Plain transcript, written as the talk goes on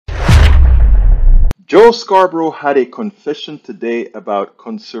Joe Scarborough had a confession today about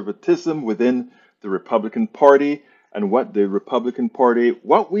conservatism within the Republican Party and what the Republican Party,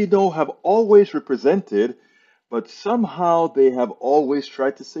 what we know, have always represented, but somehow they have always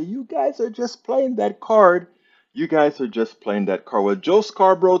tried to say, you guys are just playing that card. You guys are just playing that card. Well, Joe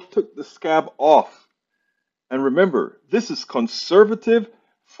Scarborough took the scab off. And remember, this is conservative,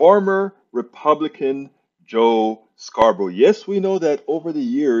 former Republican Joe Scarborough. Yes, we know that over the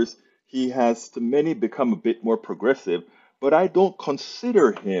years, he has to many become a bit more progressive, but I don't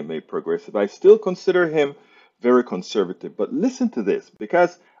consider him a progressive. I still consider him very conservative. But listen to this,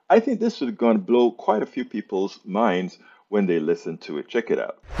 because I think this is going to blow quite a few people's minds when they listen to it. Check it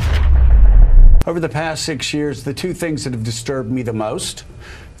out. Over the past 6 years, the two things that have disturbed me the most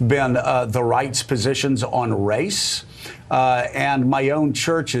have been the right's positions on race and my own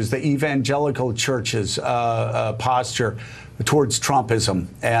churches, the evangelical churches' posture towards Trumpism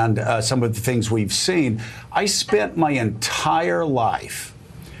and some of the things we've seen. I spent my entire life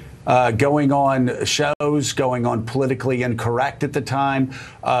going on shows, going on Politically Incorrect at the time,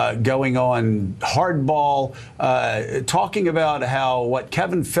 going on Hardball, talking about how what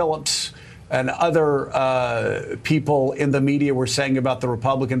Kevin Phillips and other people in the media were saying about the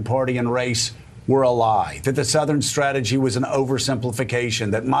Republican Party and race were a lie, that the Southern strategy was an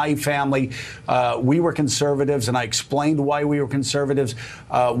oversimplification, that my family, we were conservatives, and I explained why we were conservatives,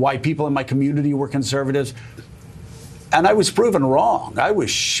 why people in my community were conservatives. And I was proven wrong. I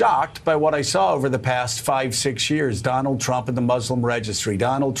was shocked by what I saw over the past 5, 6 years. Donald Trump and the Muslim Registry,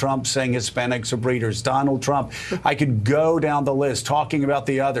 Donald Trump saying Hispanics are breeders, Donald Trump. I could go down the list talking about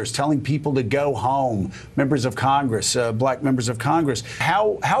the others, telling people to go home, members of Congress, black members of Congress.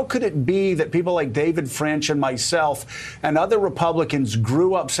 How could it be that people like David French and myself and other Republicans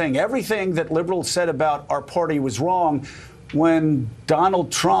grew up saying everything that liberals said about our party was wrong, when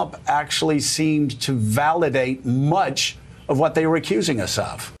Donald Trump actually seemed to validate much of what they were accusing us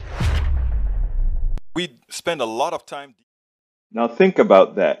of? We spend a lot of time. Now think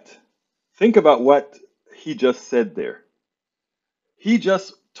about that. Think about what he just said there. He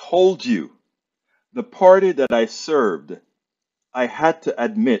just told you the party that I served, I had to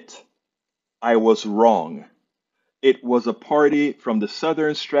admit I was wrong. It was a party from the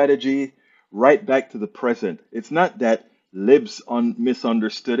Southern strategy right back to the present. It's not that libs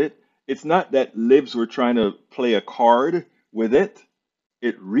misunderstood it. It's not that libs were trying to play a card with it.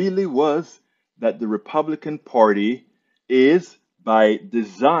 It really was that the Republican Party is, by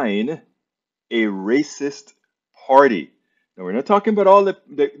design, a racist party. Now, we're not talking about all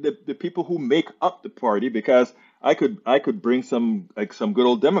the people who make up the party, because I could bring some good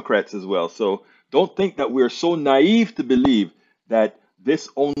old Democrats as well. So don't think that we're so naive to believe that this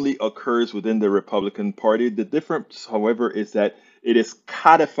only occurs within the Republican Party. The difference, however, is that it is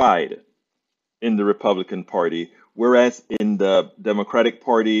codified in the Republican Party, whereas in the Democratic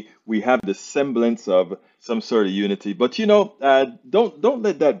Party, we have the semblance of some sort of unity. But don't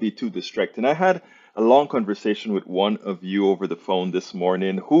let that be too distracting. I had a long conversation with one of you over the phone this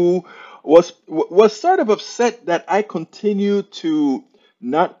morning who was sort of upset that I continue to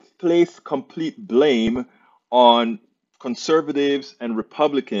not place complete blame on conservatives and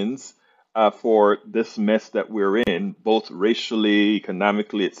Republicans for this mess that we're in, both racially,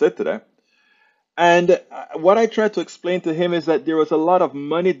 economically, etc. And what I tried to explain to him is that there was a lot of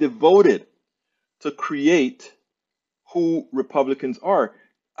money devoted to create who Republicans are.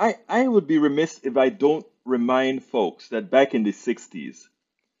 I would be remiss if I don't remind folks that back in the 60s,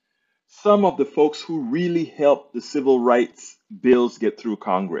 some of the folks who really helped the civil rights bills get through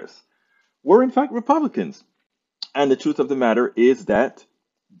Congress were in fact Republicans. And the truth of the matter is that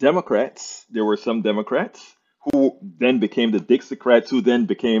Democrats, there were some Democrats who then became the Dixiecrats, who then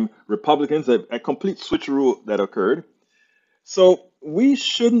became Republicans, a complete switcheroo that occurred. So we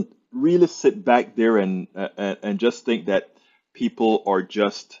shouldn't really sit back there and just think that people are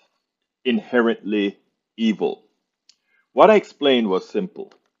just inherently evil. What I explained was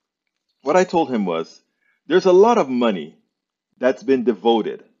simple. What I told him was, there's a lot of money that's been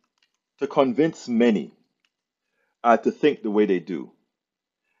devoted to convince many to think the way they do.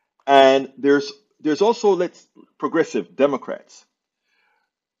 And there's also progressive Democrats.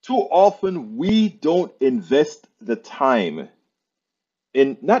 Too often we don't invest the time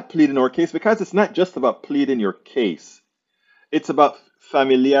in not pleading our case, because it's not just about pleading your case. It's about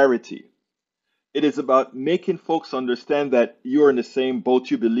familiarity. It is about making folks understand that you're in the same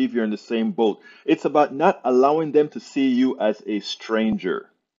boat, you believe you're in the same boat. It's about not allowing them to see you as a stranger.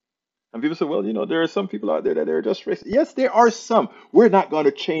 And people say, well, you know, there are some people out there that are just racist. Yes, there are some. We're not going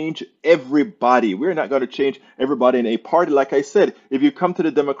to change everybody. We're not going to change everybody in a party. Like I said, if you come to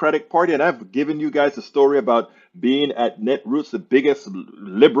the Democratic Party, and I've given you guys a story about being at Netroots, the biggest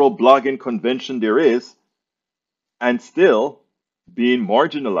liberal blogging convention there is, and still being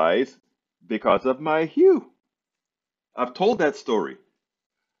marginalized because of my hue. I've told that story.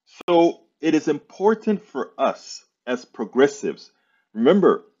 So it is important for us as progressives.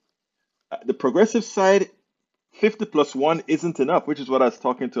 Remember, the progressive side, 50 plus 1 isn't enough, which is what I was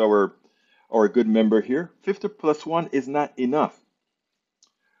talking to our good member here. 50 plus 1 is not enough.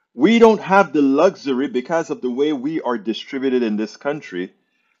 We don't have the luxury, because of the way we are distributed in this country,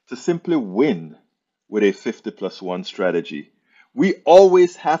 to simply win with a 50 plus 1 strategy. We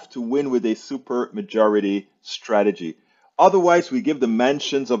always have to win with a super majority strategy. Otherwise, we give the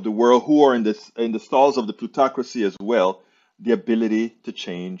mansions of the world, who are in the stalls of the plutocracy as well, the ability to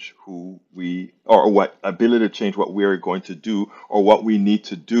change who we, or what ability to change what we are going to do, or what we need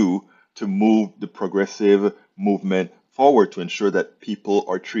to do to move the progressive movement forward, to ensure that people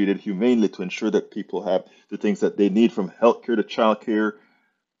are treated humanely, to ensure that people have the things that they need, from healthcare to childcare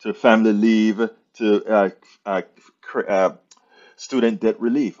to family leave to student debt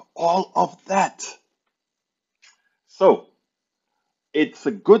relief, all of that. So it's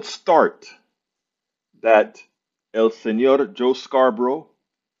a good start that El Señor Joe Scarborough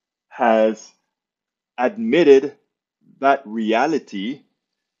has admitted that reality,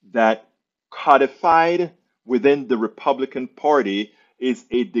 that codified within the Republican Party is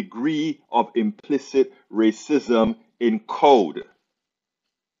a degree of implicit racism in code.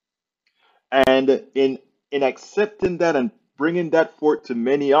 And in accepting that and bringing that forth to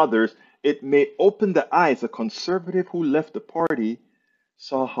many others, it may open the eyes. A conservative who left the party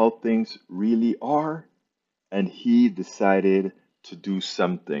saw how things really are, and he decided to do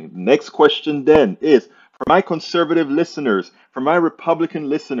something. Next question then is, for my conservative listeners, for my Republican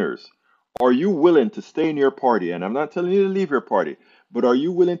listeners, are you willing to stay in your party? And I'm not telling you to leave your party, but are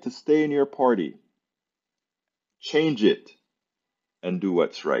you willing to stay in your party, change it, and do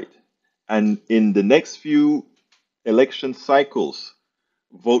what's right? And in the next few election cycles,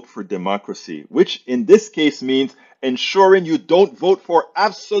 vote for democracy, which in this case means ensuring you don't vote for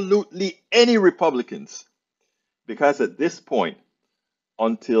absolutely any Republicans. Because at this point,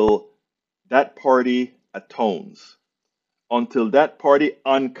 until that party atones, until that party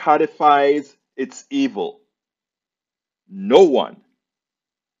uncodifies its evil, no one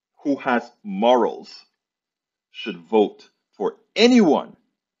who has morals should vote for anyone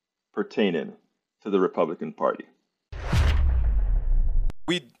pertaining to the Republican Party.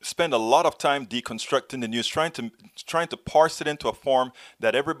 We spend a lot of time deconstructing the news, trying to parse it into a form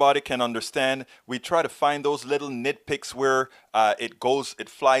that everybody can understand. We try to find those little nitpicks where it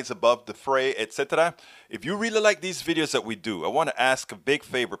flies above the fray, etc. If you really like these videos that we do, I want to ask a big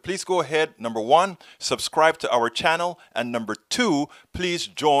favor. Please go ahead, number one, subscribe to our channel, and number two, please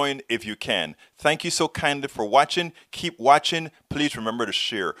join if you can. Thank you so kindly for watching. Keep watching. Please remember to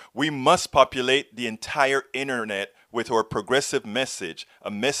share. We must populate the entire internet with our progressive message, a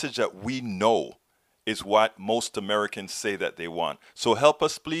message that we know is what most Americans say that they want. So help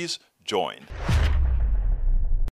us, please join.